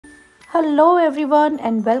Hello everyone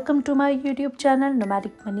and welcome to my YouTube channel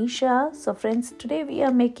Nomadic Manisha. So friends, today we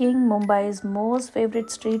are making Mumbai's most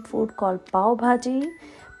favorite street food called Pav Bhaji.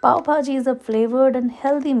 Pav Bhaji is a flavored and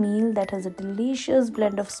healthy meal that has a delicious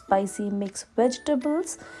blend of spicy mixed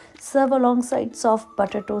vegetables served alongside soft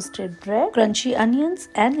butter toasted bread, crunchy onions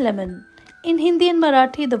and lemon. In Hindi and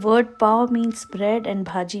Marathi, the word pav means bread and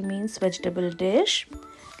bhaji means vegetable dish.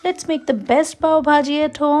 Let's make the best pav bhaji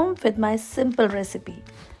at home with my simple recipe.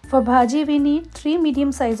 For bhaji, we need 3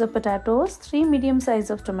 medium size of potatoes, 3 medium size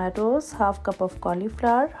of tomatoes, half cup of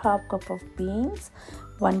cauliflower, half cup of beans,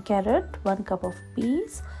 1 carrot, 1 cup of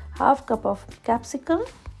peas, half cup of capsicum.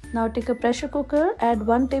 Now take a pressure cooker, add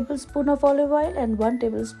 1 tablespoon of olive oil and 1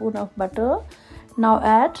 tablespoon of butter. Now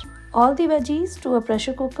add all the veggies to a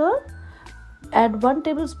pressure cooker. Add 1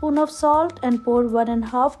 tablespoon of salt and pour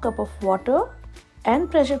 1.5 cup of water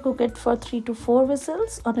and pressure cook it for 3 to 4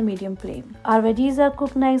 whistles on a medium flame. Our veggies are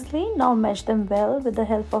cooked nicely. Now mash them well with the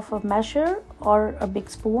help of a masher or a big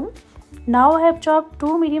spoon. Now I have chopped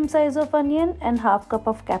 2 medium size of onion and half cup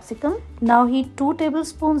of capsicum. Now heat 2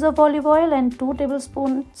 tablespoons of olive oil and 2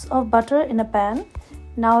 tablespoons of butter in a pan.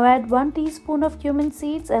 Now add 1 teaspoon of cumin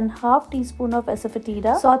seeds and half teaspoon of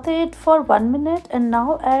asafoetida. Saute it for 1 minute and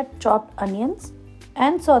now add chopped onions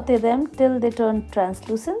and saute them till they turn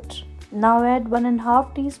translucent. Now add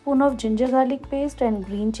 1.5 teaspoon of ginger garlic paste and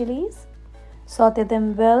green chilies. Saute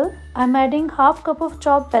them well. I'm adding half cup of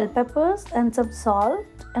chopped bell peppers and some salt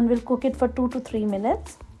and we'll cook it for 2 to 3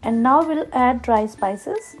 minutes. And now we'll add dry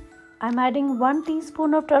spices. I'm adding 1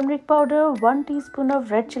 teaspoon of turmeric powder, 1 teaspoon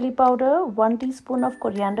of red chilli powder, 1 teaspoon of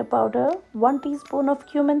coriander powder, 1 teaspoon of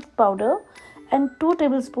cumin powder and 2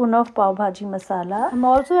 tablespoons of Pav Bhaji masala. I'm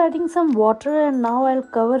also adding some water and now I'll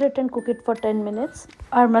cover it and cook it for 10 minutes.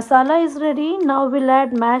 Our masala is ready. Now we'll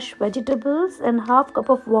add mashed vegetables and half cup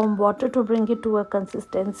of warm water to bring it to a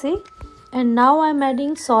consistency. And now I'm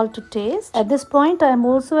adding salt to taste. At this point I'm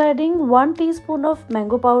also adding 1 teaspoon of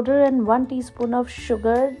mango powder and 1 teaspoon of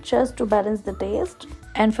sugar just to balance the taste.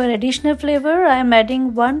 And for additional flavor, I am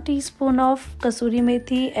adding 1 teaspoon of kasuri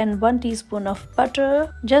methi and 1 teaspoon of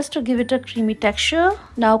butter just to give it a creamy texture.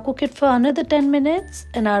 Now cook it for another 10 minutes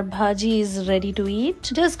and our bhaji is ready to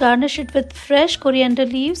eat. Just garnish it with fresh coriander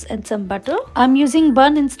leaves and some butter. I'm using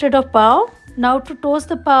bun instead of pav. Now to toast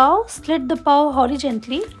the pav, slit the pav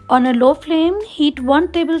horizontally. On a low flame, heat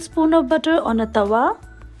 1 tablespoon of butter on a tawa.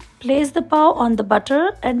 Place the pav on the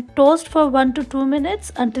butter and toast for 1 to 2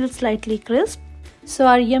 minutes until slightly crisp. So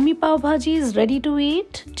our yummy pav bhaji is ready to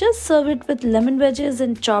eat. Just serve it with lemon wedges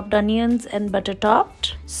and chopped onions and butter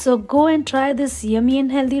topped. So go and try this yummy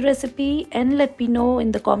and healthy recipe and let me know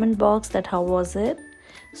in the comment box that how was it.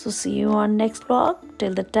 So see you on next vlog.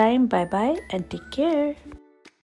 Till the time, bye bye and take care.